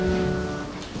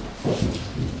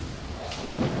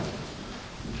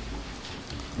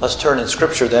Let's turn in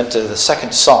Scripture then to the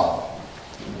second Psalm.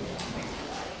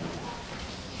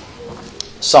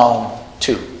 Psalm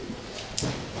 2.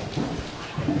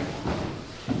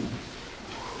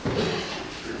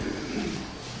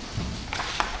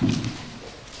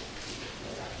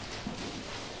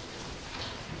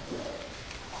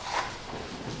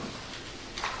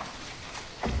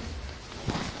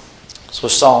 So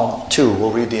Psalm 2,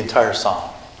 we'll read the entire psalm.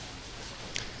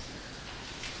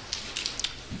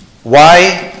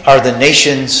 Why are the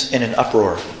nations in an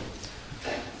uproar,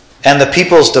 and the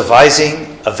peoples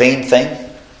devising a vain thing?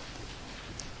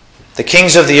 The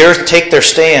kings of the earth take their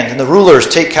stand, and the rulers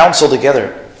take counsel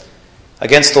together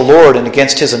against the Lord and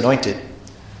against his anointed,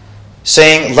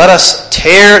 saying, "Let us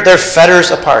tear their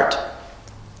fetters apart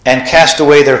and cast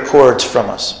away their cords from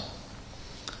us."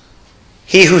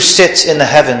 He who sits in the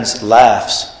heavens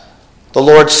laughs. The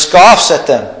Lord scoffs at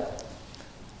them.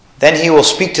 Then he will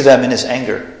speak to them in his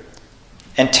anger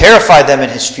and terrify them in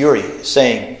his fury,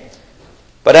 saying,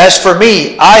 "But as for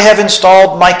me, I have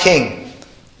installed my king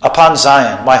upon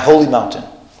Zion, my holy mountain.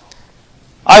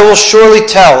 I will surely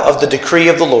tell of the decree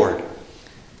of the Lord.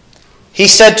 He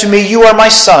said to me, 'You are my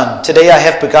son. Today I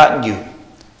have begotten you.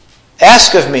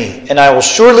 Ask of me, and I will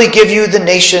surely give you the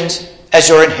nations as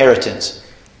your inheritance,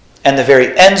 and the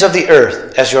very ends of the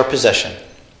earth as your possession.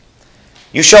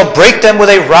 You shall break them with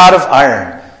a rod of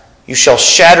iron. You shall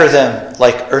shatter them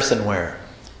like earthenware.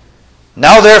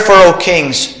 Now therefore, O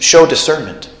kings, show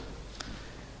discernment.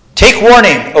 Take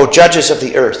warning, O judges of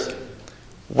the earth.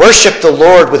 Worship the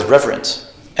Lord with reverence,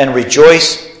 and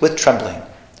rejoice with trembling.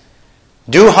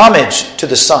 Do homage to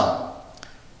the Son,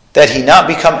 that he not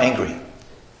become angry,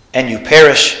 and you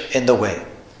perish in the way.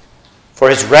 For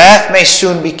his wrath may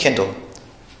soon be kindled.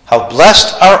 How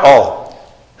blessed are all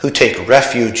who take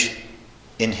refuge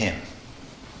in him."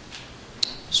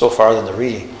 So far than the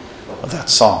reading of that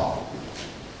psalm.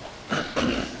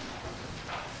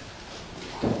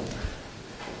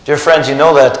 Dear friends, you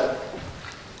know that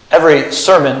every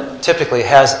sermon typically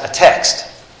has a text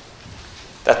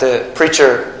that the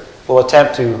preacher will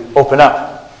attempt to open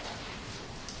up.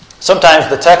 Sometimes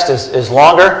the text is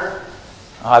longer.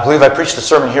 I believe I preached a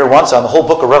sermon here once on the whole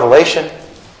book of Revelation.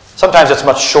 Sometimes it's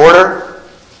much shorter.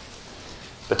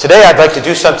 But today I'd like to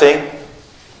do something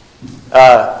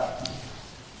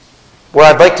where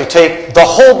I'd like to take the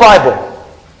whole Bible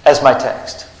as my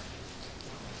text.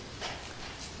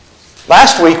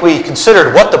 Last week we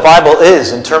considered what the Bible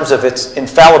is in terms of its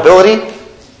infallibility,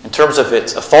 in terms of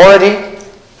its authority.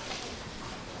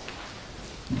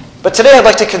 But today I'd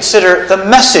like to consider the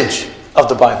message of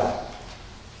the Bible.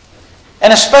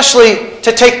 And especially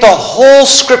to take the whole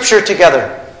Scripture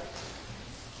together.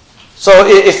 So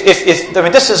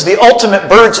this is the ultimate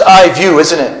bird's eye view,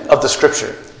 isn't it, of the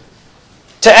Scripture?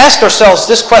 To ask ourselves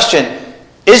this question,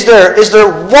 is there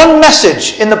one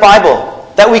message in the Bible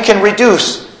that we can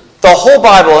reduce the whole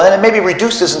Bible, and maybe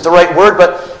reduce isn't the right word,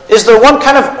 but is there one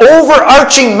kind of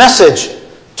overarching message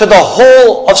to the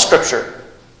whole of Scripture?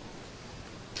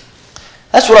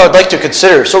 That's what I would like to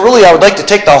consider. So really I would like to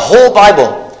take the whole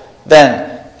Bible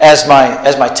then as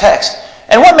my text.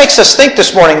 And what makes us think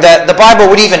this morning that the Bible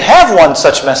would even have one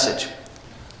such message?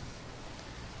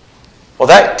 Well,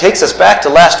 that takes us back to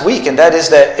last week, and that is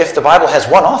that if the Bible has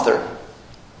one author,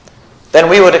 then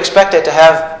we would expect it to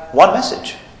have one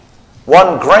message,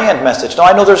 one grand message. Now,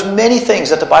 I know there's many things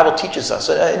that the Bible teaches us,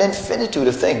 an infinitude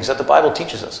of things that the Bible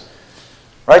teaches us.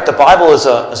 Right? The Bible is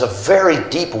a very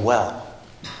deep well.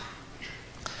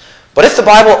 But if the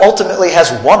Bible ultimately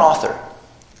has one author,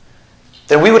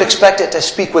 then we would expect it to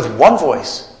speak with one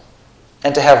voice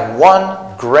and to have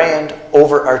one grand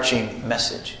overarching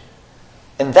message.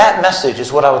 And that message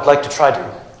is what I would like to try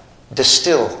to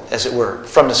distill, as it were,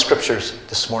 from the Scriptures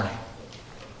this morning.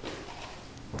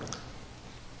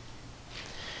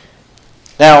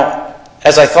 Now,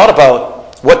 as I thought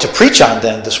about what to preach on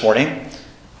then this morning,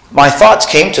 my thoughts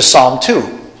came to Psalm 2,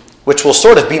 which will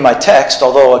sort of be my text,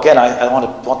 although again I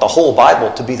want the whole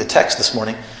Bible to be the text this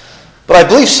morning. But I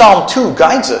believe Psalm 2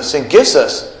 guides us and gives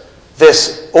us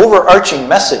this overarching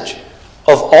message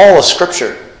of all of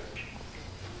Scripture.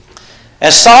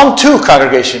 And Psalm 2,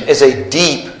 congregation, is a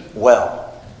deep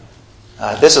well.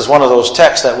 This is one of those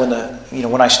texts that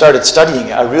when I started studying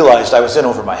it, I realized I was in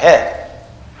over my head.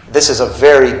 This is a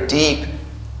very deep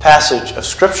passage of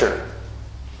Scripture.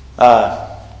 And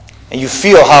you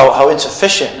feel how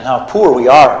insufficient and how poor we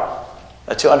are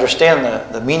to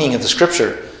understand the meaning of the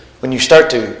Scripture when you start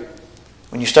to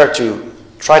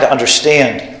try to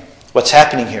understand what's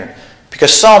happening here.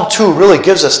 Because Psalm 2 really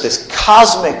gives us this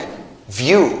cosmic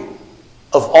view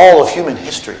of all of human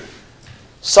history.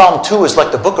 Psalm 2 is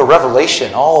like the book of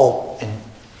Revelation, all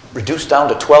reduced down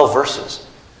to 12 verses.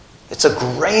 It's a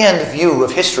grand view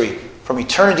of history from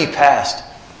eternity past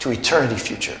to eternity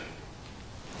future.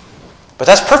 But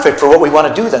that's perfect for what we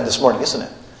want to do then this morning, isn't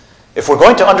it? If we're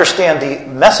going to understand the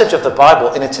message of the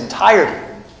Bible in its entirety,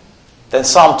 then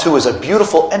Psalm 2 is a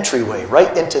beautiful entryway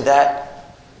right into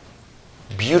that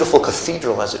beautiful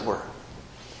cathedral, as it were.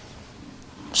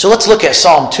 So let's look at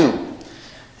Psalm 2.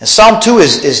 And Psalm 2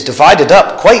 is divided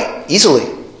up quite easily.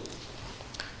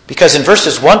 Because in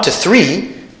verses 1 to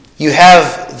 3, you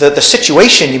have the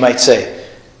situation, you might say.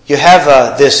 You have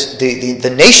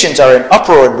the nations are in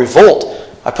uproar and revolt.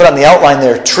 I put on the outline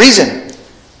there, treason.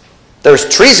 There's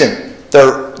treason.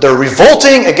 They're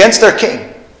revolting against their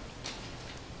king.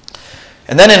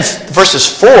 And then in verses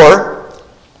 4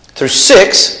 through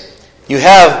 6, you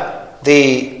have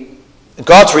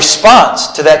God's response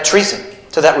to that treason,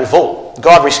 to that revolt.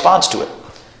 God responds to it.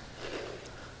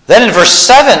 Then in verse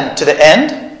 7 to the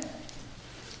end,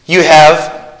 you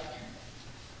have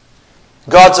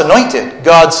God's anointed,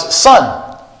 God's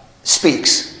Son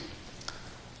speaks.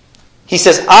 He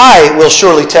says, I will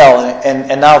surely tell,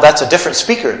 and now that's a different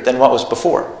speaker than what was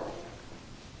before.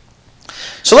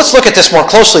 So let's look at this more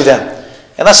closely then.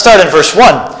 And let's start in verse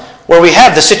 1, where we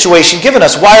have the situation given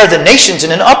us. Why are the nations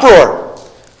in an uproar?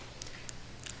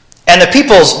 And the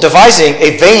people's devising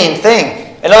a vain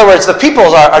thing. In other words, the people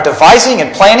are devising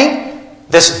and planning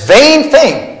this vain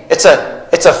thing. It's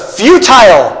a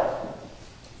futile,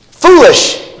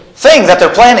 foolish thing that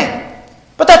they're planning.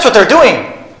 But that's what they're doing.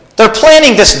 They're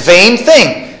planning this vain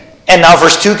thing. And now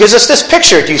verse 2 gives us this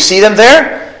picture. Do you see them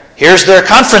there? Here's their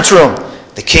conference room.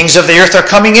 The kings of the earth are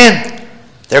coming in.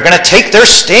 They're going to take their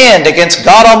stand against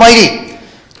God Almighty.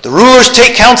 The rulers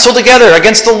take counsel together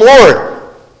against the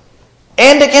Lord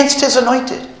and against His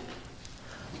anointed.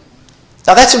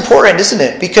 Now that's important, isn't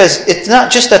it? Because it's not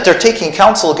just that they're taking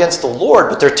counsel against the Lord,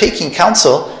 but they're taking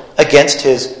counsel against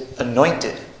His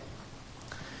anointed.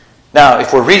 Now,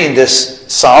 if we're reading this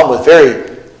psalm with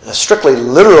very strictly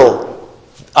literal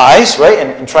eyes, right,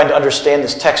 and trying to understand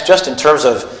this text just in terms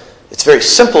of its very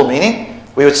simple meaning,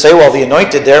 we would say, well, the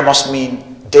anointed there must mean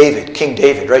David, King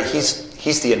David, right?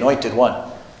 He's the anointed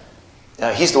one.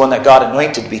 He's the one that God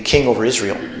anointed to be king over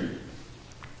Israel.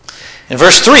 In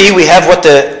verse 3, we have what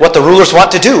the rulers want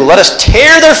to do. Let us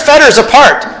tear their fetters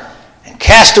apart and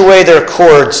cast away their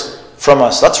cords from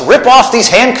us. Let's rip off these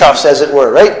handcuffs, as it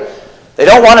were, right? They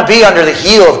don't want to be under the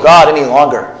heel of God any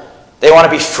longer. They want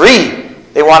to be free.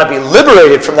 They want to be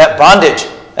liberated from that bondage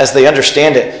as they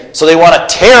understand it. So they want to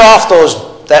tear off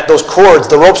those cords,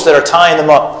 the ropes that are tying them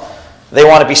up. They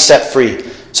want to be set free.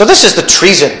 So this is the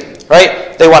treason,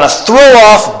 right? They want to throw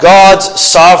off God's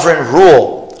sovereign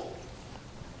rule.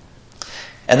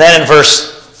 And then in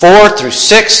verse 4 through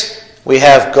 6, we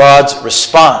have God's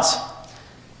response.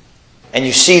 And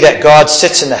you see that God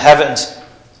sits in the heavens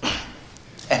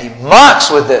and He mocks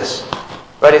with this.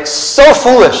 Right? It's so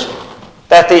foolish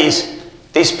that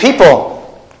these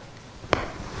people,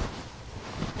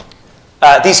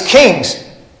 these kings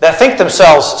that think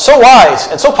themselves so wise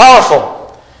and so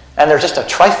powerful, and they're just a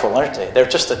trifle, aren't they? They're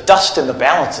just a dust in the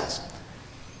balances.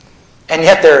 And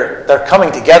yet they're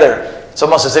coming together. It's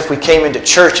almost as if we came into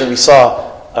church and we saw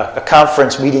a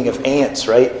conference meeting of ants,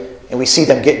 right? And we see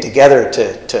them getting together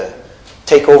to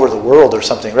take over the world or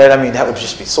something, right? I mean, that would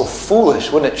just be so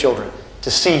foolish, wouldn't it, children?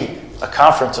 To see a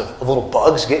conference of little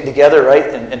bugs getting together, right?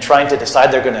 And trying to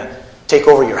decide they're going to take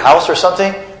over your house or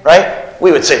something, right?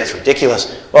 We would say that's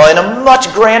ridiculous. Well, in a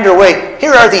much grander way,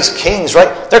 here are these kings,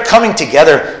 right? They're coming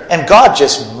together, and God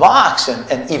just mocks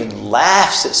and even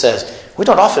laughs, it says. We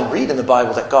don't often read in the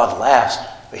Bible that God laughs,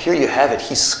 but here you have it.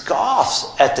 He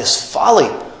scoffs at this folly.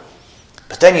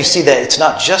 But then you see that it's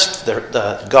not just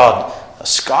the God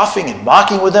scoffing and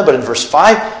mocking with them, but in verse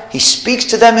 5, He speaks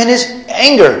to them in His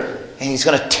anger, and He's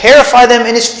going to terrify them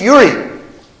in His fury.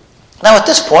 Now at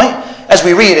this point, as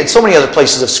we read in so many other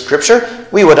places of Scripture,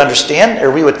 we would understand,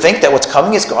 or we would think that what's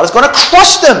coming is God is going to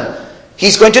crush them.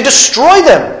 He's going to destroy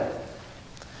them.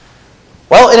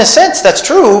 Well, in a sense, that's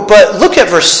true, but look at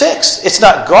verse 6. It's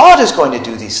not God who's going to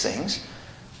do these things.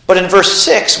 But in verse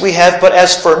 6, we have, but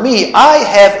as for me, I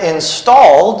have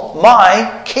installed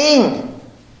my king.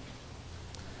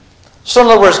 So in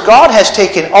other words, God has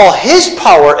taken all His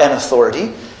power and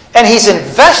authority, and He's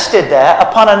invested that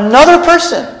upon another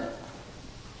person.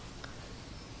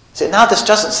 See, now this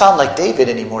doesn't sound like David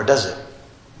anymore, does it?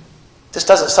 This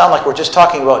doesn't sound like we're just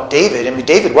talking about David. I mean,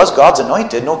 David was God's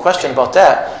anointed, no question about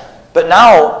that.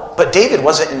 But David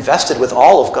wasn't invested with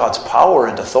all of God's power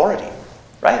and authority,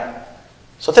 right?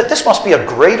 So that this must be a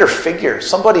greater figure,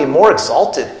 somebody more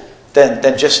exalted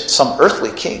than just some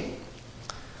earthly king.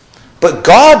 But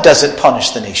God doesn't punish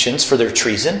the nations for their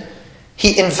treason.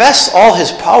 He invests all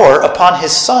his power upon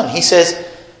his Son. He says,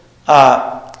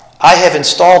 I have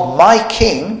installed my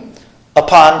king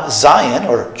upon Zion,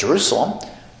 or Jerusalem,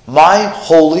 my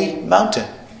holy mountain.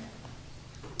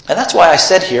 And that's why I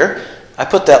said here, I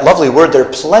put that lovely word there,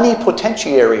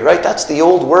 plenipotentiary, right? That's the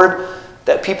old word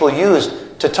that people use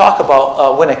to talk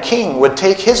about when a king would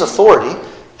take his authority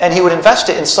and he would invest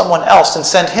it in someone else and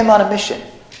send him on a mission.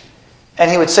 And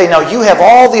he would say, now you have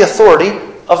all the authority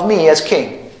of me as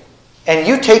king. And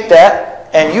you take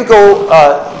that and you go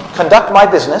conduct my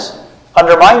business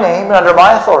under my name and under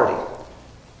my authority.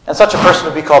 And such a person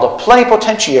would be called a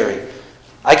plenipotentiary.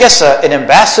 I guess an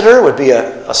ambassador would be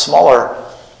a smaller...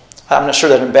 I'm not sure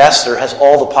that an ambassador has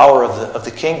all the power of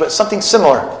the king, but something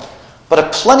similar. But a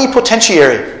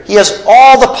plenipotentiary, he has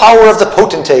all the power of the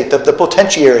potentate, the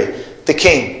potentiary, the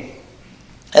king.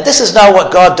 And this is now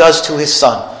what God does to his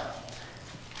Son.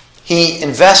 He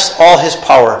invests all his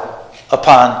power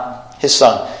upon his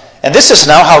Son. And this is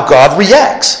now how God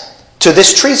reacts to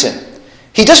this treason.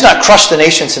 He does not crush the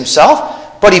nations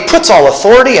himself, but he puts all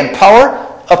authority and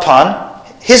power upon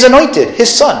his anointed, his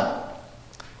Son.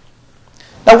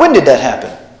 Now, when did that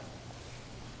happen?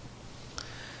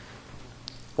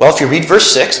 Well, if you read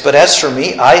verse 6, but as for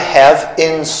me, I have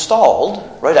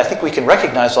installed, right? I think we can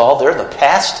recognize all there, the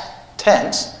past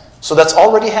tense. So that's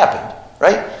already happened,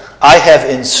 right? I have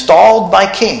installed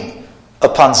my king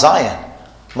upon Zion,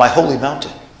 my holy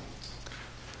mountain.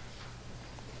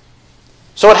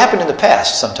 So it happened in the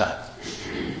past sometime.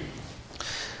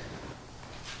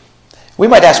 We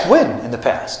might ask, when in the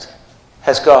past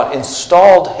has God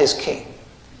installed his king,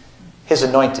 his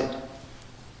anointed?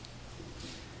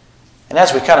 And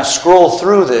as we kind of scroll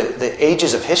through the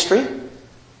ages of history,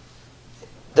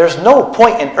 there's no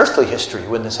point in earthly history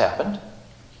when this happened,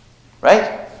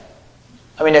 right?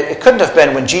 I mean, it couldn't have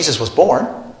been when Jesus was born.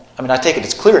 I mean, I take it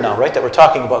it's clear now, right, that we're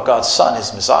talking about God's Son,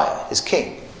 his Messiah, his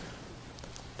King.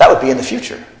 That would be in the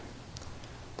future.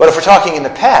 But if we're talking in the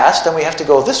past, then we have to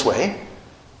go this way,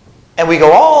 and we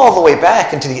go all the way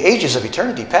back into the ages of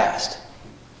eternity past.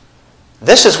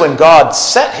 This is when God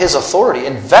set his authority,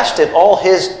 invested all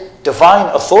his divine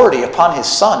authority upon his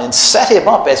Son, and set him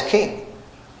up as king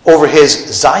over his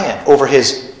Zion, over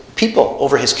his people,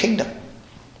 over his kingdom.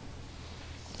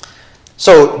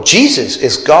 So Jesus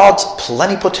is God's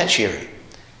plenipotentiary.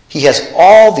 He has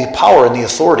all the power and the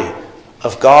authority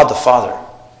of God the Father.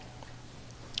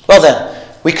 Well then,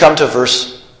 we come to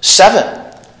verse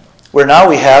 7, where now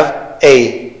we have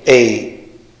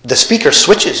the speaker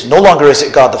switches. No longer is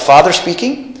it God the Father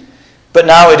speaking, but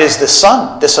now it is the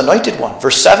Son, this anointed one.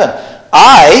 Verse 7,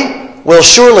 I will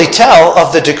surely tell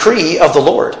of the decree of the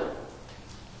Lord.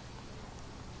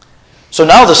 So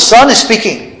now the Son is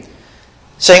speaking,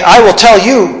 saying, I will tell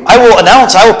you, I will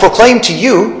announce, I will proclaim to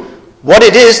you what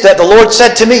it is that the Lord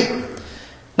said to me.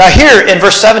 Now here in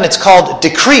verse 7 it's called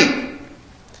decree.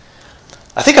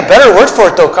 I think a better word for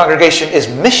it though, congregation, is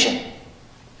mission.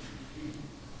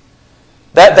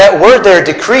 That word there,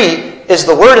 decree, is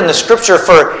the word in the scripture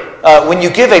for when you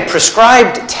give a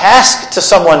prescribed task to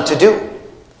someone to do.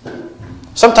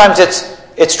 Sometimes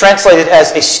it's translated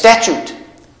as a statute.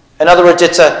 In other words,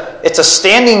 it's a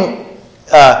standing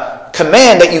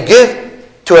command that you give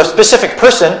to a specific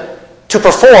person to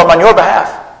perform on your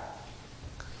behalf.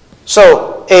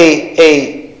 So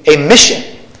a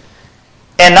mission.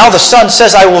 And now the Son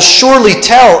says, I will surely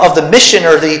tell of the mission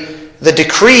or the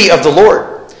decree of the Lord.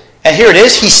 And here it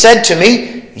is. He said to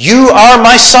me, you are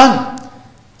my Son.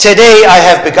 Today I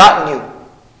have begotten you.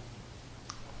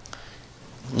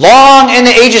 Long in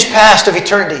the ages past of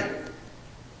eternity,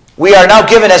 we are now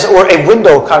given, as it were, a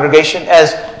window, congregation.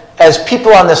 As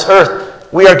people on this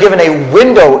earth, we are given a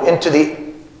window into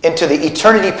the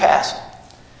eternity past.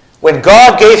 When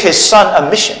God gave his Son a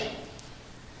mission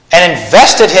and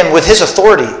invested him with his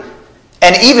authority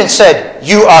and even said,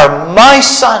 you are my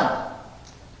Son.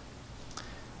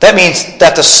 That means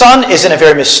that the Son is in a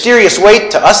very mysterious way,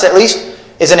 to us at least,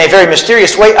 is in a very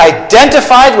mysterious way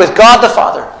identified with God the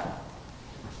Father.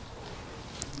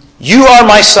 You are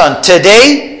my Son.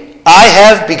 Today I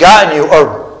have begotten you,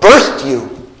 or birthed you.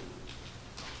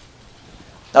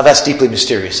 Now that's deeply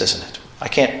mysterious, isn't it? I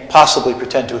can't possibly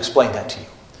pretend to explain that to you.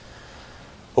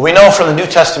 But we know from the New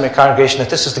Testament, congregation,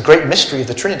 that this is the great mystery of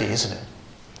the Trinity, isn't it?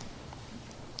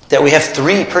 That we have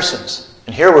three persons.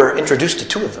 And here we're introduced to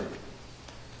two of them,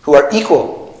 who are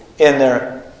equal in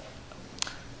their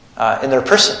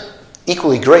person,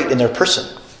 equally great in their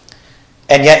person,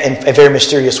 and yet in a very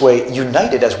mysterious way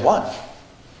united as one.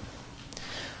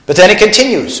 But then it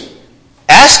continues.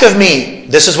 Ask of me,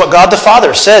 this is what God the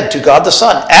Father said to God the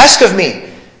Son, ask of me,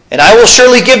 And I will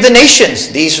surely give the nations,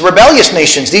 these rebellious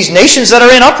nations, these nations that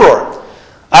are in uproar,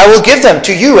 I will give them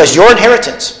to you as your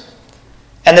inheritance,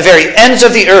 and the very ends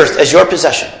of the earth as your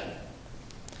possession.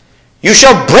 You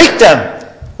shall break them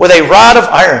with a rod of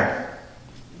iron.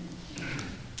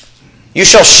 You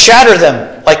shall shatter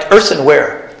them like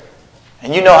earthenware.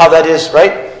 And you know how that is,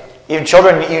 right? Even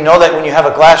children, you know that when you have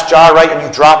a glass jar, right, and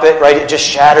you drop it, right, it just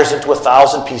shatters into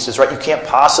 1,000 pieces, right? You can't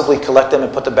possibly collect them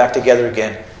and put them back together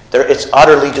again. It's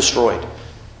utterly destroyed.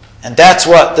 And that's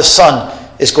what the Son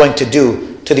is going to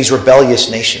do to these rebellious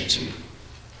nations.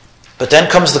 But then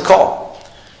comes the call.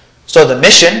 So the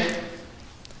mission,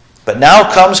 but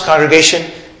now comes,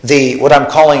 congregation, what I'm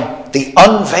calling the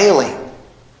unveiling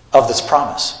of this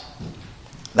promise.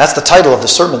 That's the title of the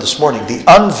sermon this morning, the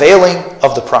unveiling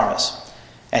of the promise.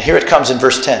 And here it comes in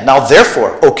verse 10. Now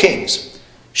therefore, O kings,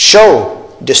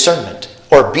 show discernment,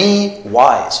 or be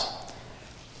wise.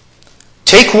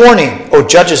 Take warning, O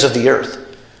judges of the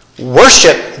earth.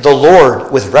 Worship the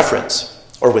Lord with reverence,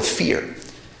 or with fear,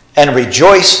 and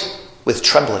rejoice with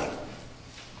trembling.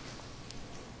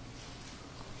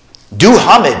 Do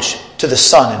homage to the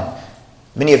Son. And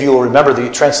many of you will remember the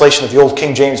translation of the old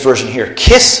King James Version here.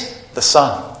 Kiss the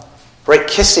Son. Right?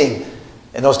 Kissing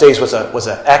in those days was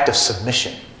an act of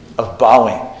submission, of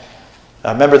bowing.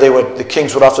 Remember, the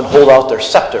kings would often hold out their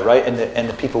scepter, right? And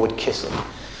the people would kiss it.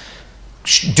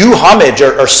 Do homage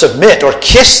or submit or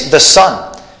kiss the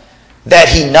Son, that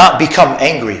he not become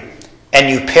angry and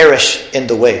you perish in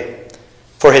the way,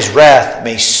 for his wrath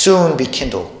may soon be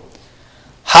kindled.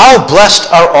 How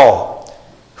blessed are all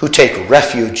who take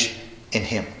refuge in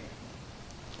him.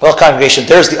 Well, congregation,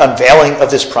 there's the unveiling of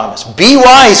this promise. Be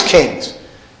wise, kings.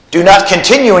 Do not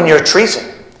continue in your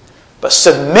treason, but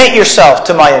submit yourself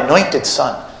to my anointed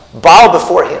Son. Bow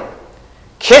before him.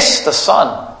 Kiss the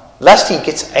Son, lest he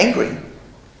gets angry.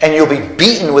 And you'll be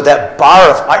beaten with that bar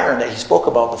of iron that he spoke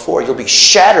about before. You'll be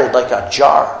shattered like a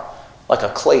jar, like a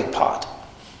clay pot.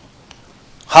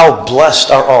 How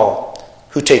blessed are all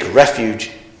who take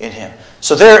refuge in him.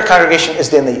 So there, congregation, is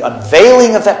then the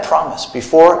unveiling of that promise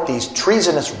before these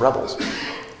treasonous rebels.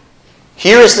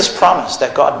 Here is this promise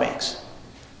that God makes,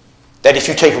 that if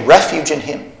you take refuge in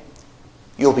him,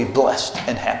 you'll be blessed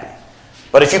and happy.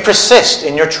 But if you persist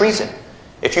in your treason,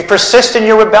 if you persist in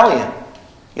your rebellion,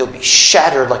 you'll be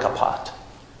shattered like a pot,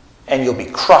 and you'll be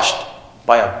crushed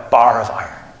by a bar of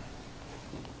iron.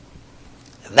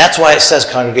 And that's why it says,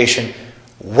 congregation,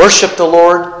 worship the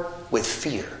Lord with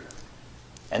fear.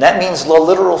 And that means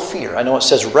literal fear. I know it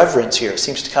says reverence here. It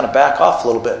seems to kind of back off a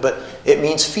little bit, but it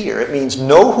means fear. It means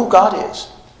know who God is,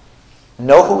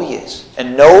 know who he is,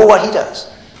 and know what he does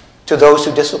to those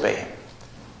who disobey him.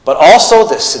 But also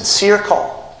this sincere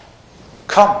call: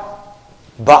 come,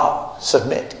 bow,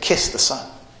 submit, kiss the Son,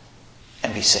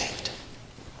 and be saved.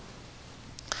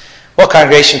 Well,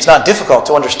 congregation, it's not difficult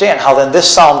to understand how then this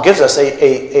psalm gives us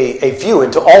a view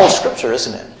into all of Scripture,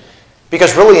 isn't it?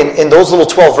 Because really in those little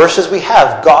 12 verses we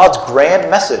have God's grand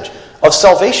message of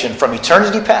salvation from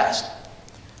eternity past.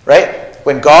 Right?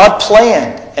 When God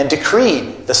planned and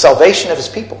decreed the salvation of his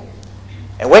people.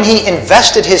 And when he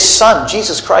invested his Son,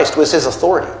 Jesus Christ, with his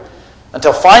authority.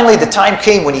 Until finally the time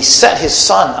came when he set his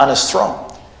Son on his throne.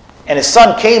 And his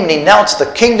Son came and he announced the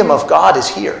kingdom of God is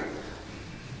here.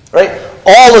 Right?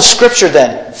 All of Scripture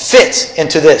then fits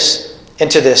into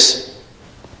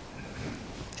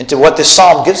what this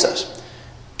psalm gives us.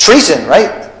 Treason,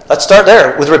 right? Let's start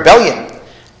there with rebellion.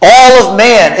 All of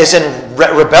man is in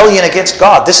rebellion against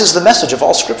God. This is the message of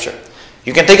all Scripture.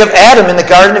 You can think of Adam in the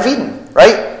Garden of Eden,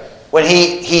 right? When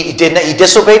he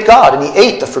disobeyed God and he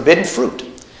ate the forbidden fruit.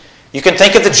 You can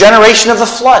think of the generation of the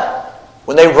flood,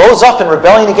 when they rose up in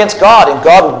rebellion against God and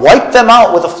God wiped them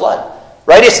out with a flood.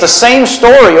 Right? It's the same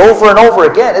story over and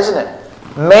over again, isn't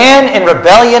it? Man in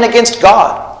rebellion against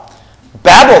God.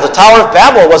 Babel, the Tower of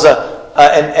Babel, was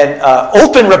an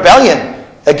open rebellion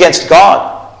against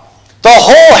God. The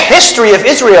whole history of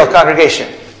Israel,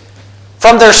 congregation,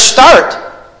 from their start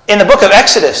in the book of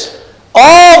Exodus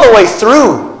all the way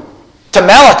through to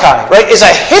Malachi, right, is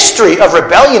a history of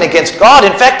rebellion against God.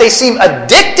 In fact, they seem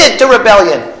addicted to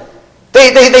rebellion.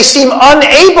 They seem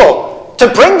unable to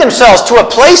bring themselves to a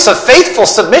place of faithful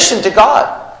submission to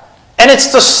God. And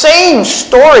it's the same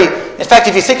story. In fact,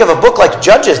 if you think of a book like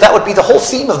Judges, that would be the whole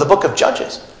theme of the book of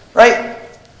Judges, right?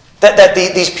 That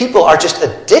these people are just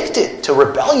addicted to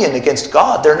rebellion against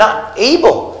God. They're not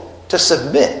able to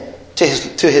submit to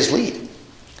his lead.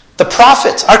 The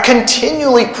prophets are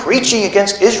continually preaching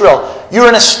against Israel. You're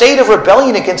in a state of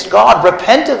rebellion against God.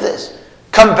 Repent of this.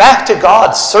 Come back to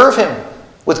God. Serve him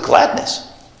with gladness.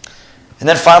 And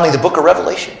then finally, the book of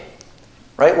Revelation,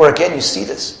 right? Where again you see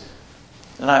this.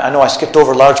 And I know I skipped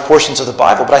over large portions of the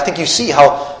Bible, but I think you see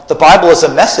how the Bible is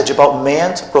a message about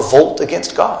man's revolt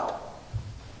against God.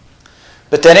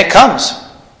 But then it comes.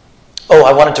 Oh,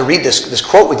 I wanted to read this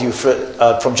quote with you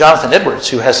from Jonathan Edwards,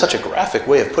 who has such a graphic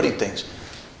way of putting things.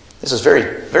 This is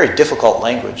very, very difficult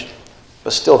language,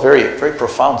 but still very, very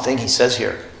profound thing he says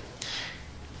here.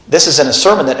 This is in a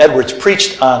sermon that Edwards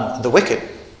preached on the wicked.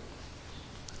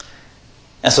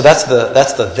 And so that's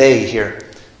the they here.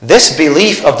 This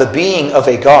belief of the being of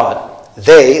a God,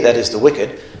 they, that is the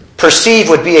wicked, perceive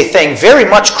would be a thing very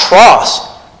much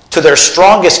cross to their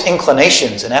strongest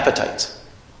inclinations and appetites.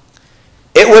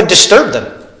 It would disturb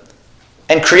them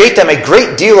and create them a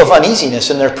great deal of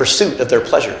uneasiness in their pursuit of their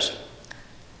pleasures.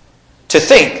 To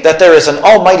think that there is an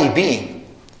almighty being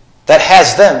that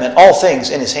has them and all things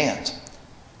in his hands,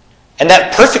 and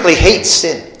that perfectly hates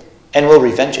sin and will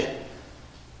revenge it,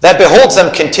 that beholds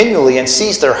them continually and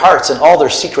sees their hearts and all their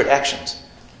secret actions.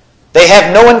 They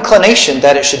have no inclination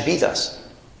that it should be thus.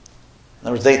 In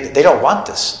other words, they don't want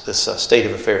this state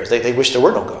of affairs. They wish there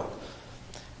were no God.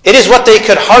 It is what they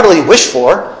could heartily wish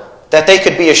for, that they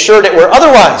could be assured it were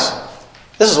otherwise.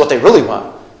 This is what they really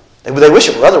want. They wish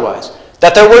it were otherwise.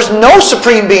 That there was no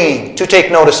supreme being to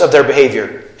take notice of their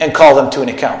behavior and call them to an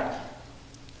account.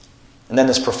 And then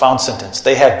this profound sentence.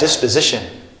 They have disposition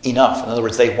enough. In other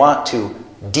words, they want to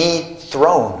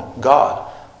dethrone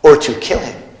God or to kill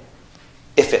him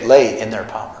if it lay in their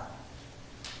power.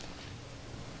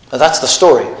 Now that's the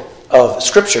story of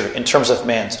Scripture in terms of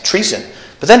man's treason.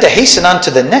 But then to hasten on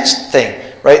to the next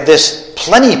thing, right? This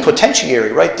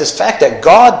plenipotentiary, right? This fact that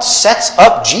God sets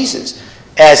up Jesus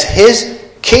as his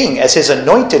king, as his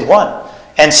anointed one,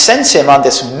 and sends him on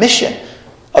this mission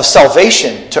of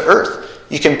salvation to earth.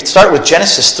 You can start with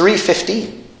Genesis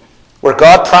 3:15, where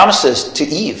God promises to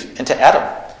Eve and to Adam,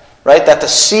 right, that the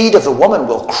seed of the woman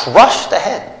will crush the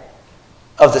head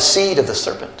of the seed of the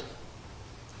serpent.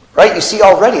 Right? You see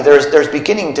already there's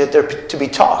beginning to be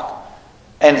talk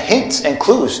and hints and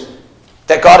clues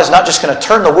that God is not just going to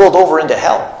turn the world over into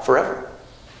hell forever.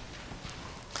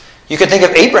 You can think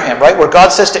of Abraham, right, where God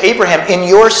says to Abraham, in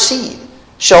your seed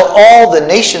shall all the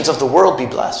nations of the world be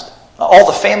blessed. All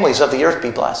the families of the earth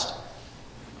be blessed.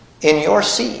 In your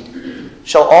seed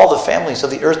shall all the families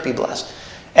of the earth be blessed.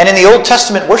 And in the Old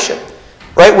Testament worship,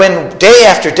 right, when day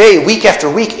after day, week after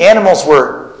week, animals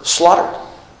were slaughtered,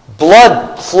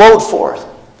 blood flowed forth,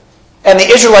 and the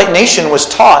Israelite nation was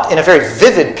taught in a very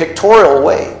vivid, pictorial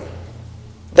way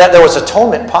that there was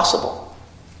atonement possible.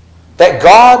 That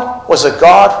God was a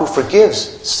God who forgives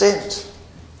sins.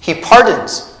 He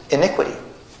pardons iniquity.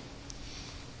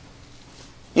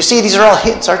 You see, these are all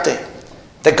hints, aren't they?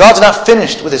 That God's not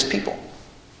finished with his people.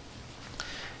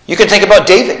 You can think about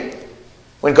David.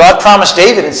 When God promised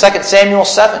David in 2 Samuel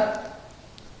 7,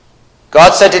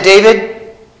 God said to David,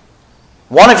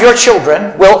 one of your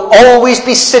children will always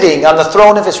be sitting on the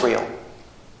throne of Israel.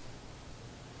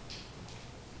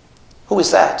 Who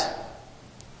is that?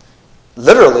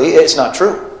 Literally, it's not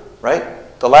true, right?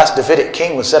 The last Davidic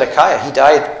king was Zedekiah. He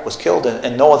died, was killed,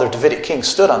 and no other Davidic king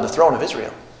stood on the throne of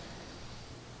Israel.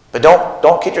 But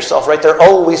don't kid yourself, right? There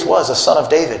always was a son of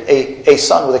David, a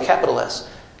son with a capital S,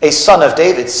 a son of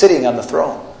David sitting on the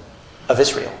throne of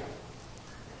Israel.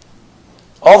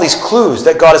 All these clues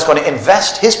that God is going to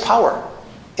invest his power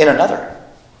in another,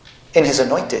 in his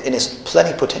anointed, in his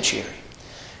plenipotentiary.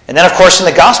 And then, of course, in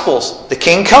the Gospels, the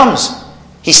king comes.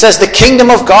 He says the kingdom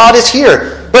of God is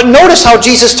here. But notice how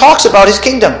Jesus talks about his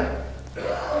kingdom.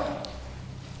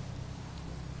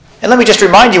 And let me just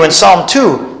remind you, in Psalm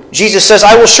 2, Jesus says,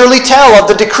 I will surely tell of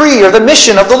the decree or the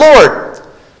mission of the Lord.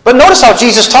 But notice how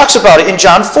Jesus talks about it in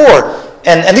John 4.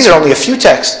 And these are only a few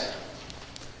texts.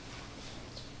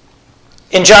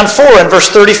 In John 4 and verse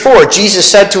 34, Jesus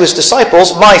said to his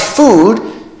disciples, my food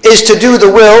is to do the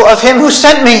will of him who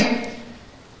sent me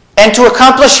and to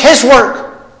accomplish his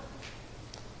work.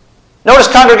 Notice,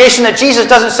 congregation, that Jesus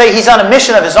doesn't say he's on a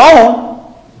mission of his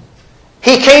own.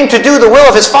 He came to do the will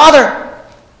of his Father.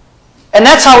 And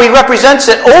that's how he represents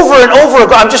it over and over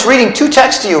again. I'm just reading two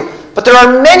texts to you, but there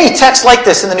are many texts like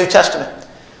this in the New Testament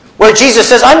where Jesus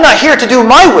says, I'm not here to do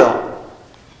my will.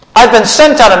 I've been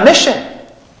sent on a mission.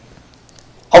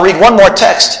 I'll read one more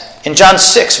text in John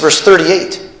 6, verse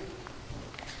 38.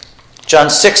 John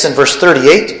 6 and verse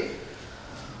 38.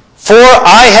 For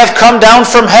I have come down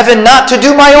from heaven not to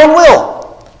do my own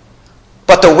will,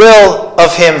 but the will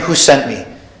of him who sent me.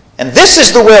 And this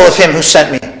is the will of him who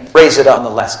sent me, raise it up on the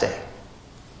last day.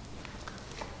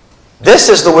 This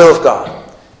is the will of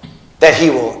God, that he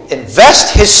will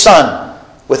invest his Son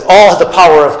with all the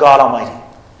power of God Almighty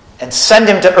and send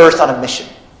him to earth on a mission.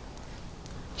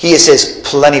 He is his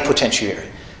plenipotentiary.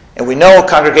 And we know,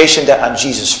 congregation, that on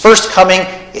Jesus' first coming,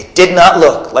 it did not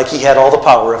look like he had all the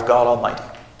power of God Almighty.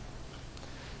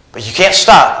 But you can't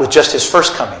stop with just his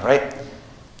first coming, right?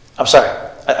 I'm sorry,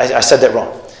 I said that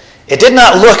wrong. It did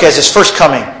not look as his first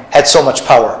coming had so much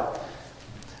power.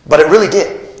 But it really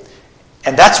did.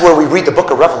 And that's where we read the book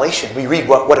of Revelation. We read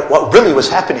what really was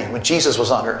happening when Jesus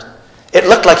was on earth. It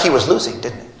looked like he was losing,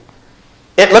 didn't it?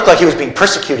 It looked like he was being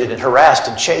persecuted and harassed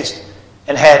and chased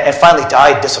and finally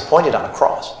died disappointed on a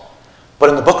cross. But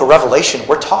in the book of Revelation,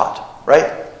 we're taught,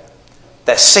 right,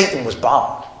 that Satan was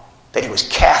bound, that he was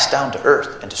cast down to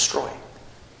earth and destroyed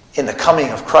in the coming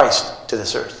of Christ to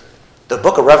this earth. The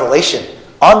book of Revelation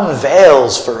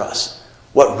unveils for us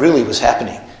what really was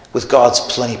happening with God's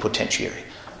plenipotentiary.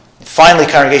 And finally,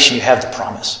 congregation, you have the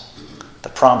promise. The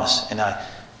promise. And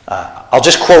I'll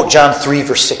just quote John 3,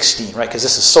 verse 16, right, because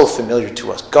this is so familiar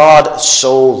to us. God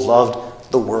so loved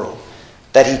the world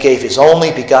that he gave his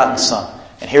only begotten Son.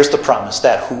 And here's the promise,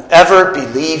 that whoever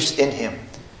believes in him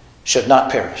should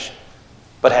not perish,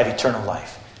 but have eternal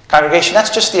life. Congregation, that's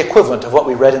just the equivalent of what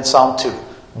we read in Psalm 2.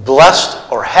 Blessed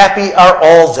or happy are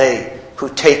all they who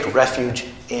take refuge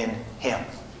in him.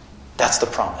 That's the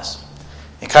promise.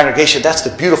 And congregation, that's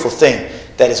the beautiful thing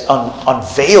that is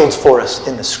unveiled for us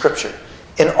in the Scripture.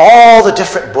 In all the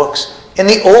different books, in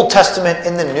the Old Testament,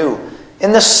 in the New,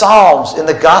 in the Psalms, in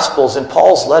the Gospels, in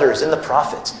Paul's letters, in the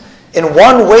prophets. In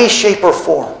one way, shape, or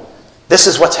form, this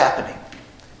is what's happening.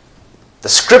 The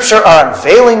Scripture are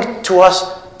unveiling to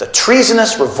us the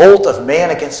treasonous revolt of man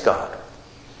against God.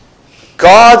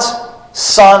 God's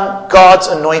Son, God's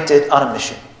anointed on a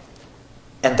mission.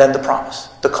 And then the promise,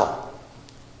 the call.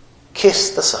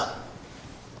 Kiss the Son,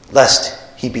 lest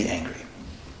he be angry.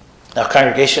 Now,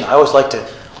 congregation, I always like to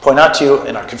point out to you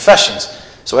in our confessions.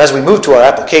 So as we move to our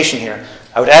application here,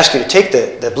 I would ask you to take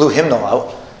the blue hymnal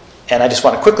out. And I just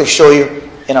want to quickly show you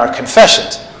in our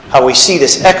confessions how we see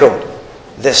this echoed,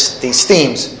 these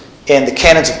themes in the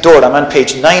Canons of Dort. I'm on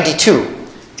page 92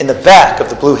 in the back of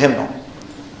the blue hymnal.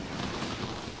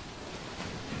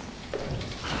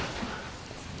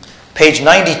 Page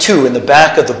 92 in the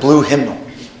back of the blue hymnal.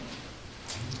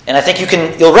 And I think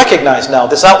you'll recognize now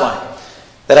this outline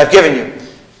that I've given you.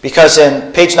 Because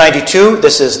in page 92,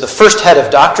 this is the first head of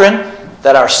doctrine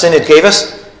that our synod gave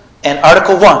us, and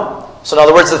Article 1. So in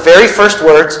other words, the very first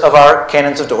words of our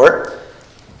Canons of Dort,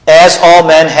 as all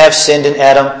men have sinned in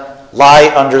Adam,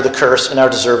 lie under the curse and are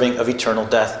deserving of eternal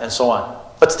death, and so on.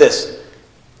 What's this?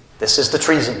 This is the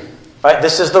treason, right?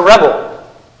 This is the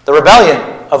rebellion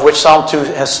of which Psalm 2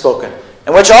 has spoken,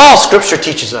 and which all Scripture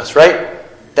teaches us, right?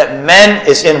 That man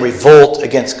is in revolt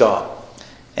against God.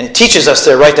 And it teaches us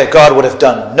there, right, that God would have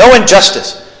done no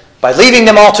injustice by leaving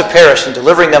them all to perish and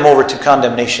delivering them over to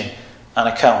condemnation on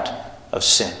account of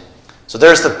sin. So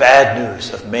there's the bad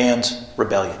news of man's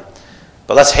rebellion.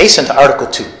 But let's hasten to Article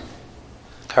 2.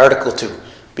 Article 2.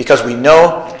 Because we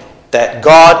know that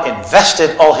God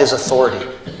invested all his authority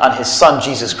on his Son,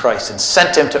 Jesus Christ, and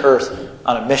sent him to earth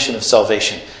on a mission of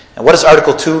salvation. And what is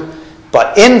Article 2?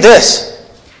 But in this,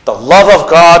 the love of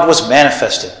God was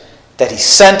manifested, that he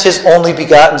sent his only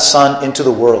begotten Son into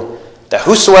the world, that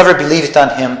whosoever believeth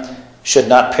on him should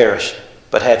not perish,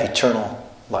 but have eternal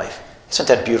life. Isn't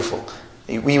that beautiful?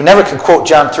 We never can quote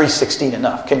John 3:16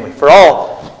 enough, can we? For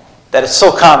all that is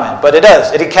so common, but it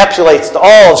does. It encapsulates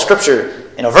all of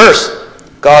Scripture in a verse.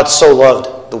 God so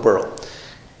loved the world.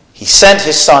 He sent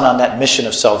his Son on that mission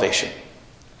of salvation.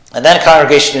 And then,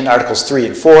 congregation, in Articles 3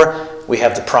 and 4, we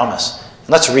have the promise. And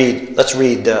let's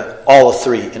read all of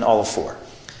 3 and all of 4.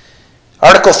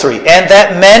 Article 3, and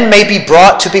that men may be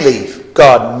brought to believe,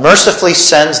 God mercifully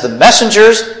sends the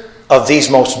messengers of these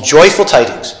most joyful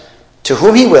tidings, to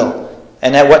whom he will,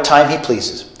 and at what time he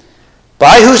pleases,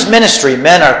 by whose ministry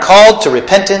men are called to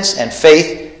repentance and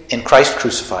faith in Christ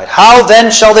crucified. How then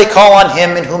shall they call on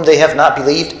him in whom they have not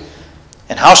believed?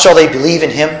 And how shall they believe in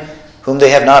him whom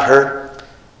they have not heard?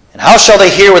 And how shall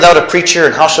they hear without a preacher?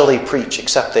 And how shall they preach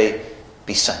except they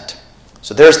be sent?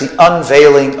 So there's the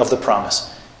unveiling of the promise.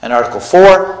 And Article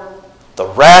 4, the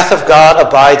wrath of God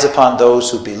abides upon those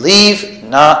who believe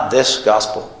not this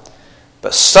gospel,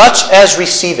 but such as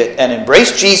receive it and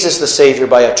embrace Jesus the Savior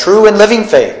by a true and living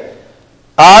faith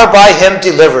are by him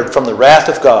delivered from the wrath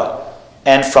of God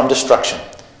and from destruction,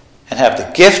 and have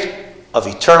the gift of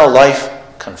eternal life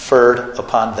conferred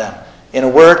upon them. In a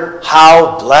word,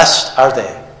 how blessed are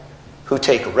they who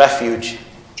take refuge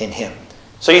in him.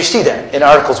 So you see that in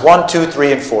Articles 1, 2,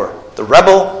 3, and 4. The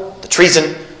rebel, the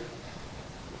treason,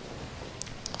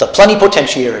 the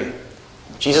plenipotentiary,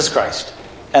 Jesus Christ,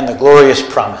 and the glorious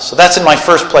promise. So that's in my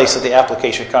first place of the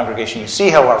application, congregation. You see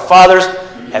how our fathers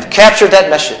have captured that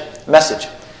message.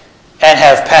 and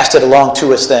have passed it along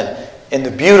to us then in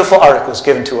the beautiful articles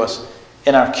given to us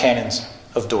in our canons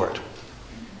of Dort.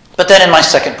 But then in my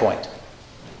second point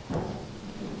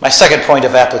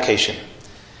of application,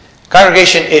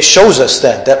 congregation, it shows us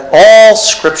then that all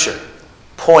Scripture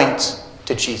points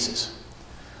to Jesus.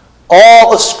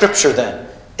 All of Scripture then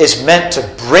is meant to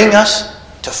bring us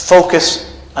to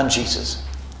focus on Jesus.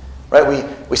 Right?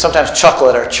 We sometimes chuckle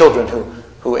at our children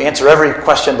who answer every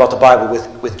question about the Bible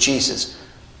with Jesus.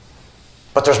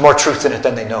 But there's more truth in it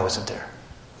than they know, isn't there?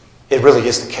 It really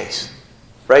is the case.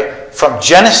 Right? From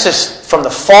Genesis, from the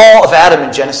fall of Adam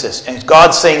in Genesis, and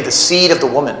God saying the seed of the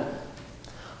woman,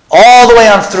 all the way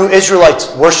on through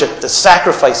Israelites' worship, the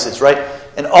sacrifices, right?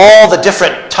 And all the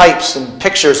different types and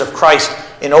pictures of Christ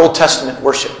in Old Testament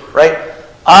worship, right?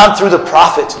 On through the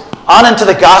prophets, on into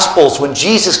the Gospels when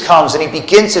Jesus comes and he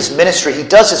begins his ministry, he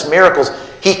does his miracles,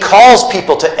 he calls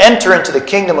people to enter into the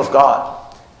kingdom of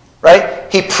God,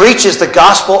 right? He preaches the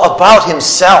gospel about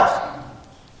himself.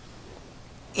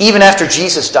 Even after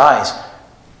Jesus dies.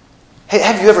 Hey,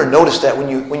 have you ever noticed that when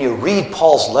you read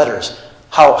Paul's letters,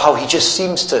 how he just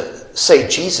seems to say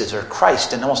Jesus or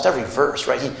Christ in almost every verse,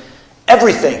 right?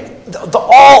 Everything,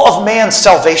 all of man's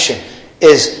salvation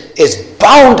is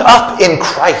bound up in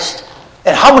Christ.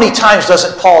 And how many times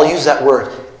doesn't Paul use that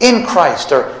word? In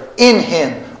Christ, or in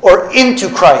him, or into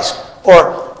Christ,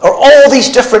 or all these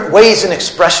different ways and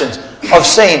expressions of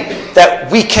saying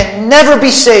that we can never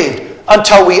be saved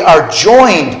until we are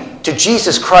joined to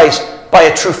Jesus Christ by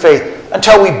a true faith,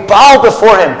 until we bow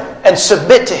before him and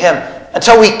submit to him,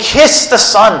 until we kiss the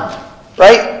Son,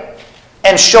 right?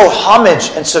 And show homage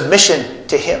and submission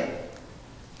to him.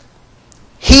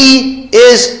 He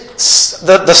is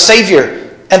the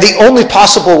Savior and the only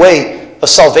possible way of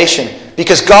salvation,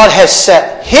 because God has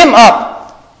set him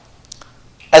up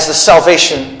as the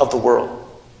salvation of the world.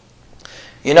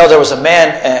 You know, there was a man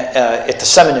at the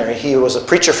seminary. He was a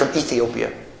preacher from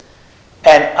Ethiopia.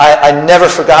 And I never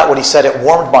forgot what he said. It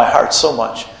warmed my heart so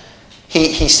much.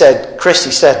 He said, Chris,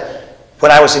 he said,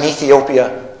 when I was in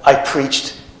Ethiopia, I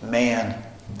preached man.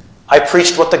 I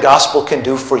preached what the gospel can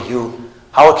do for you,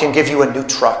 how it can give you a new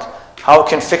truck, how it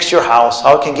can fix your house,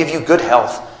 how it can give you good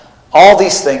health. All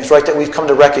these things, right, that we've come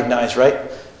to recognize,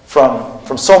 right,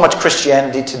 from so much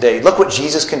Christianity today. Look what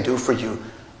Jesus can do for you,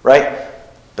 right?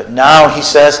 But now, he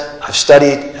says, I've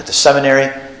studied at the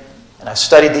seminary, and I've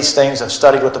studied these things, I've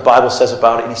studied what the Bible says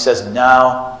about it, and he says,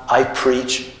 now I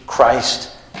preach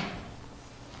Christ.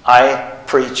 I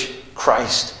preach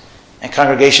Christ. And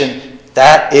congregation,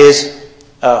 that is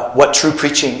what true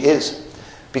preaching is.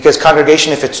 Because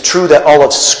congregation, if it's true that all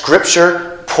of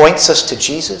Scripture points us to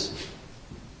Jesus,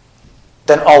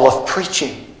 then all of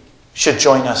preaching should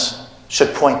join us,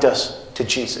 should point us to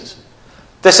Jesus.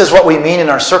 This is what we mean in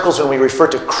our circles when we refer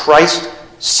to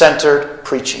Christ-centered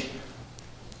preaching.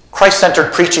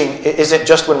 Christ-centered preaching isn't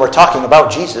just when we're talking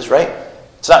about Jesus, right?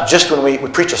 It's not just when we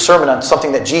preach a sermon on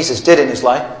something that Jesus did in his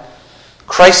life.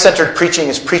 Christ-centered preaching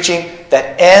is preaching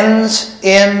that ends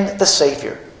in the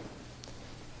Savior.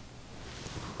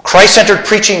 Christ-centered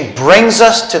preaching brings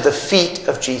us to the feet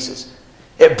of Jesus.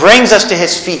 It brings us to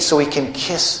his feet so we can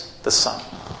kiss the Son.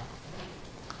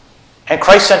 And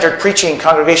Christ-centered preaching,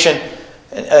 congregation,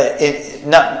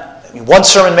 one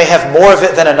sermon may have more of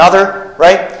it than another,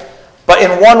 right? But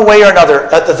in one way or another,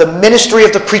 the ministry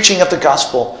of the preaching of the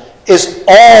gospel is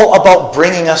all about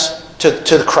bringing us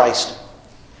to Christ.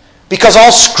 Because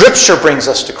all Scripture brings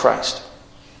us to Christ.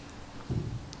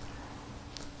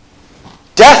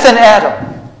 Death in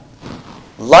Adam,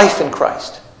 life in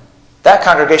Christ. That,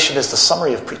 congregation, is the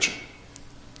summary of preaching.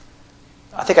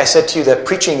 I think I said to you that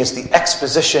preaching is the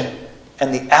exposition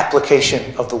and the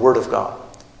application of the Word of God.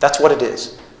 That's what it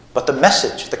is. But the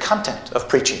message, the content of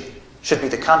preaching should be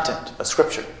the content of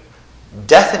Scripture.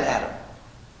 Death in Adam,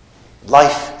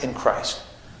 life in Christ.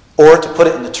 Or, to put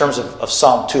it in the terms of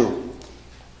Psalm 2,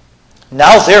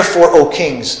 now therefore, O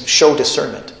kings, show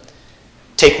discernment.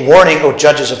 Take warning, O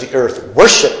judges of the earth.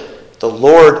 Worship the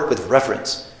Lord with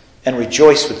reverence and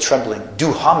rejoice with trembling.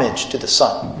 Do homage to the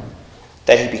Son,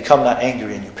 that he become not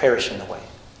angry and you perish in the way.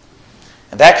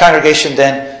 And that, congregation,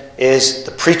 then, is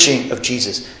the preaching of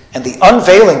Jesus. And the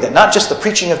unveiling, that not just the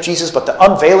preaching of Jesus, but the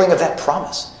unveiling of that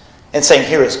promise. And saying,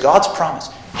 here is God's promise.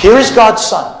 Here is God's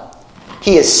Son.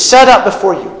 He is set up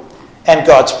before you. And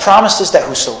God's promise is that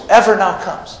whosoever now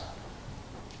comes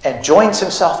and joins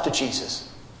himself to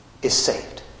Jesus is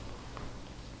saved.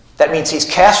 That means he's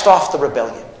cast off the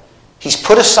rebellion. He's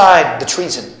put aside the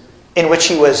treason in which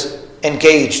he was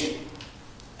engaged,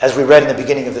 as we read in the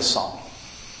beginning of this psalm.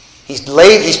 He's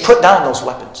put down those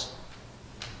weapons.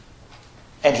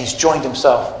 And he's joined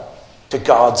himself to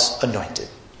God's anointed.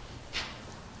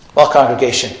 Well,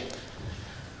 congregation,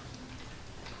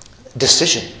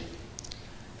 decision.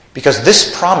 Because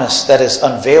this promise that is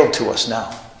unveiled to us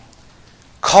now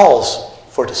calls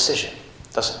for decision,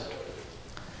 doesn't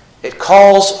it? It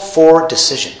calls for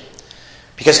decision.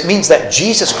 Because it means that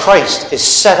Jesus Christ is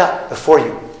set up before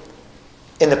you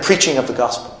in the preaching of the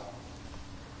gospel.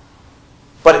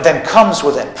 But it then comes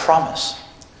with that promise.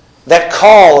 That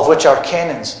call of which our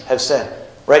canons have said,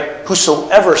 right?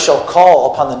 Whosoever shall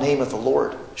call upon the name of the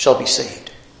Lord shall be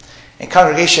saved. And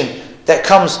congregation, that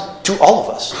comes to all of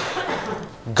us.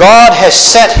 God has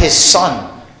set his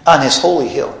Son on his holy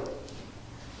hill.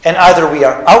 And either we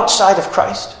are outside of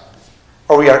Christ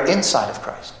or we are inside of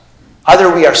Christ.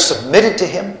 Either we are submitted to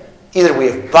him, either we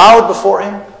have bowed before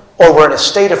him, or we're in a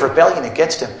state of rebellion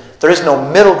against him. There is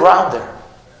no middle ground there.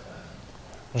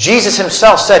 Jesus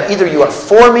himself said, either you are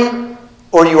for me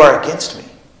or you are against me.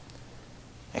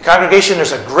 And congregation,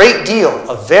 there's a great deal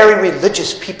of very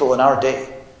religious people in our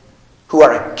day who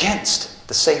are against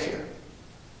the Savior.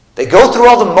 They go through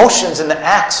all the motions and the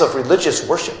acts of religious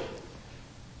worship.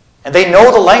 And they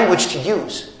know the language to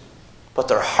use, but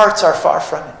their hearts are far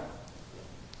from it.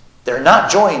 They're not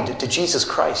joined to Jesus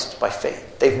Christ by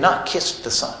faith. They've not kissed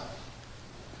the Son.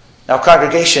 Now,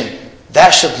 congregation,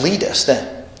 that should lead us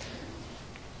then.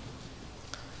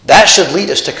 That should lead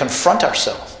us to confront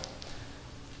ourselves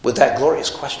with that glorious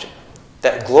question,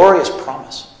 that glorious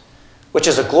promise, which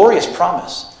is a glorious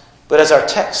promise, but as our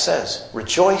text says,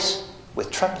 rejoice with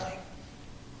trembling.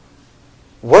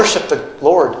 Worship the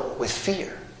Lord with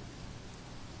fear.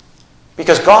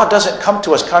 Because God doesn't come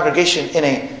to us, congregation, in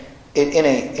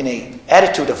a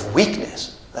attitude of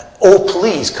weakness. That, oh,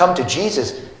 please come to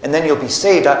Jesus and then you'll be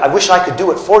saved. I wish I could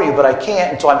do it for you, but I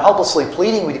can't, and so I'm helplessly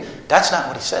pleading with you. That's not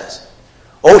what he says.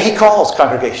 Oh, he calls,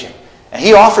 congregation, and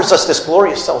he offers us this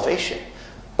glorious salvation,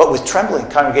 but with trembling,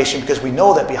 congregation, because we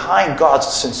know that behind God's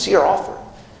sincere offer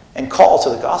and call to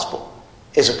the gospel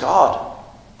is a God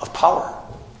of power,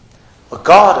 a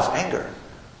God of anger,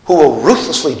 who will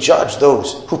ruthlessly judge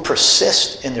those who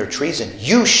persist in their treason.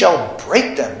 You shall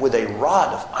break them with a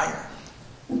rod of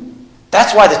iron.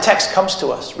 That's why the text comes to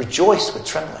us. Rejoice with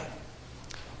trembling.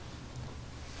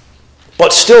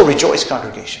 But still rejoice,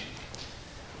 congregation.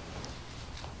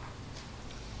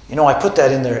 You know, I put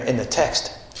that in there in the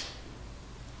text.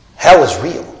 Hell is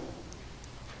real.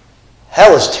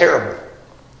 Hell is terrible.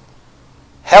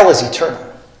 Hell is eternal.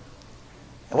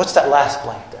 And what's that last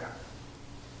blank there?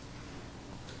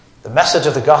 The message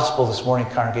of the gospel this morning,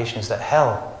 congregation, is that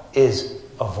hell is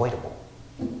avoidable.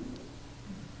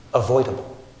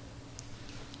 Avoidable.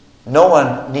 No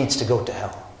one needs to go to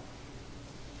hell.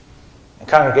 And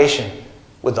congregation,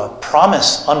 with the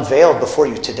promise unveiled before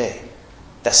you today,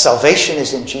 that salvation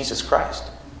is in Jesus Christ,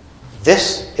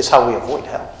 this is how we avoid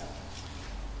hell.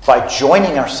 By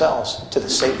joining ourselves to the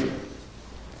Savior.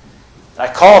 And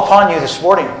I call upon you this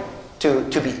morning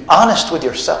to be honest with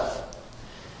yourself.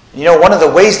 You know, one of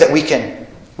the ways that we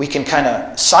can kind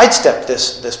of sidestep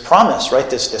this promise, right?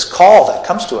 This call that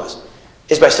comes to us,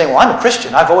 is by saying, well, I'm a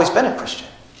Christian. I've always been a Christian.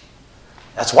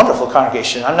 That's wonderful,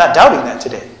 congregation. I'm not doubting that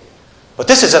today. But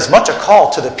this is as much a call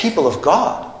to the people of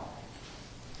God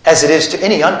as it is to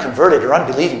any unconverted or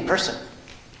unbelieving person.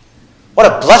 What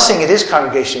a blessing it is,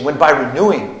 congregation, when by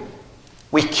renewing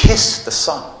we kiss the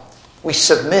Son. We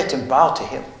submit and bow to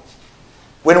him.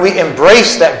 When we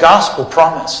embrace that gospel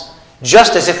promise,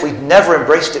 just as if we'd never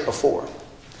embraced it before.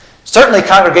 Certainly,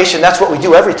 congregation, that's what we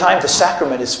do every time the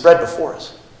sacrament is spread before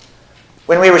us.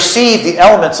 When we receive the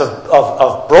elements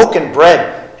of broken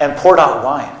bread and poured out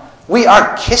wine, we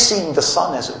are kissing the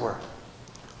Son, as it were.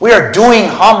 We are doing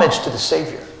homage to the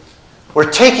Savior.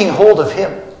 We're taking hold of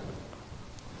him.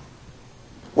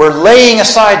 We're laying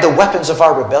aside the weapons of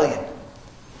our rebellion. And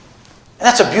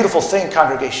that's a beautiful thing,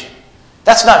 congregation.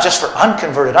 That's not just for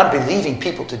unconverted, unbelieving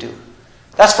people to do.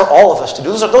 That's for all of us to do.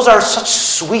 Those are such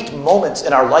sweet moments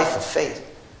in our life of faith.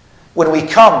 When we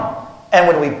come and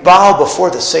when we bow before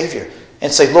the Savior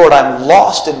and say, Lord, I'm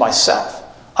lost in myself.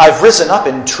 I've risen up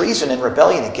in treason and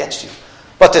rebellion against you.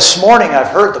 But this morning I've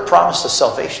heard the promise of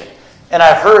salvation. And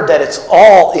I've heard that it's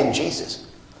all in Jesus.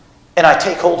 And I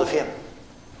take hold of him.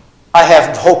 I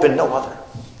have hope in no other.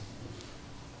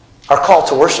 Our call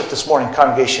to worship this morning,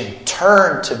 congregation,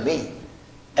 turn to me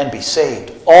and be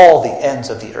saved, all the ends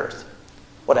of the earth.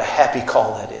 What a happy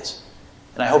call that is.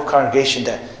 And I hope, congregation,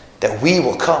 that we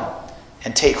will come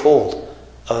and take hold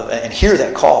of, and hear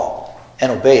that call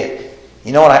and obey it.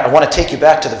 You know what? I want to take you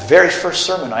back to the very first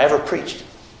sermon I ever preached,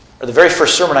 or the very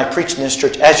first sermon I preached in this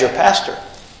church as your pastor.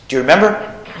 Do you remember?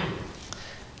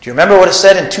 Do you remember what it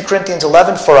said in 2 Corinthians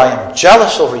 11? For I am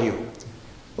jealous over you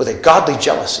with a godly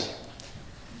jealousy.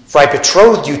 For I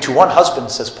betrothed you to one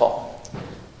husband, says Paul,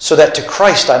 so that to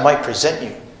Christ I might present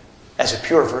you as a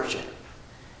pure virgin.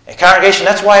 And congregation,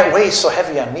 that's why it weighs so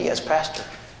heavy on me as pastor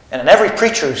and on every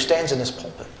preacher who stands in this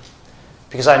pulpit.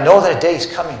 Because I know that a day is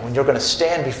coming when you're going to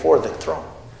stand before the throne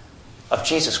of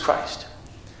Jesus Christ.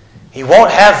 He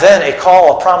won't have then a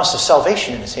call, a promise of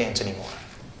salvation in his hands anymore.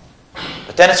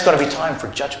 But then it's going to be time for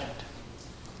judgment.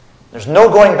 There's no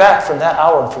going back from that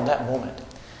hour and from that moment.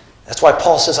 That's why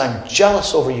Paul says, I'm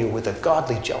jealous over you with a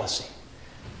godly jealousy.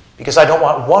 Because I don't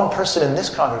want one person in this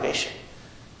congregation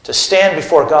to stand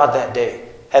before God that day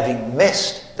having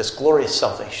missed this glorious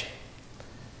salvation.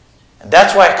 And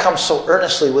that's why it comes so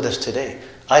earnestly with us today.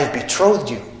 I have betrothed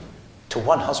you to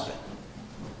one husband.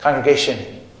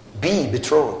 Congregation, be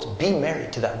betrothed. Be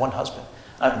married to that one husband.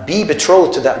 Be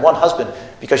betrothed to that one husband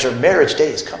because your marriage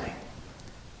day is coming.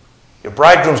 Your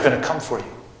bridegroom's going to come for you.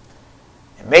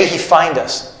 And may he find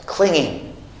us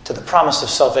clinging to the promise of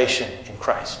salvation in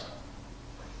Christ.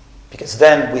 Because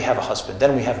then we have a husband.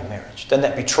 Then we have a marriage. Then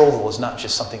that betrothal is not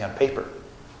just something on paper,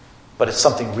 but it's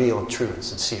something real and true and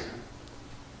sincere.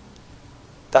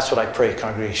 That's what I pray,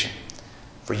 congregation.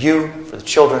 For you, for the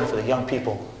children, for the young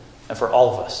people, and for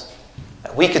all of us.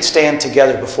 That we could stand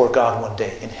together before God one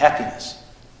day in happiness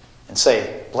and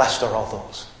say, blessed are all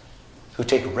those who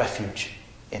take refuge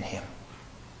in him.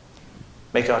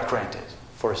 May God grant it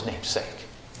for his name's sake.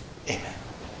 Amen.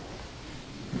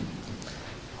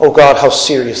 Oh God, how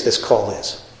serious this call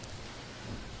is.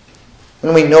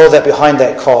 When we know that behind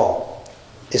that call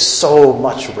is so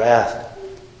much wrath.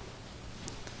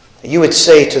 You would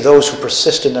say to those who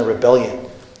persist in their rebellion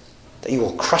that you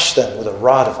will crush them with a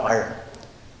rod of iron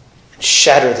and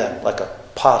shatter them like a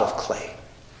pot of clay.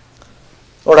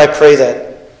 Lord, I pray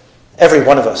that every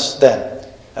one of us then,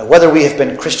 whether we have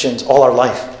been Christians all our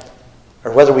life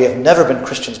or whether we have never been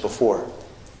Christians before,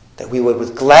 that we would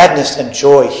with gladness and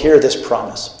joy hear this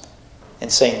promise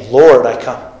and saying, Lord, I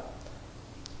come.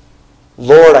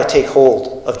 Lord, I take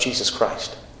hold of Jesus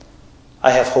Christ.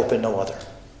 I have hope in no other.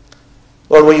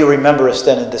 Lord, will you remember us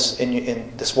then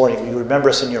in this morning? Will you remember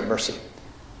us in your mercy?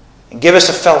 And give us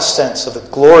a felt sense of the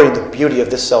glory and the beauty of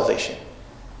this salvation,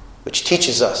 which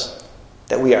teaches us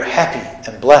that we are happy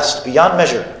and blessed beyond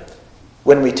measure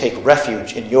when we take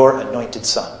refuge in your anointed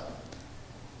Son.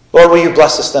 Lord, will you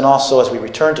bless us then also as we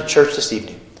return to church this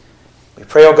evening? We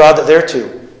pray, O God, that there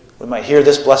too we might hear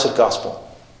this blessed gospel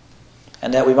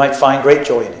and that we might find great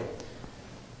joy in it.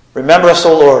 Remember us,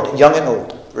 O Lord, young and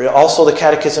old. Also the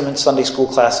catechism and Sunday school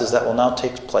classes that will now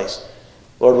take place.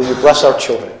 Lord, will you bless our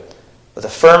children with a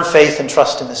firm faith and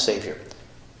trust in the Savior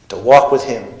to walk with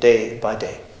him day by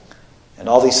day. And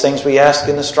all these things we ask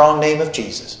in the strong name of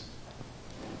Jesus.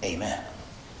 Amen.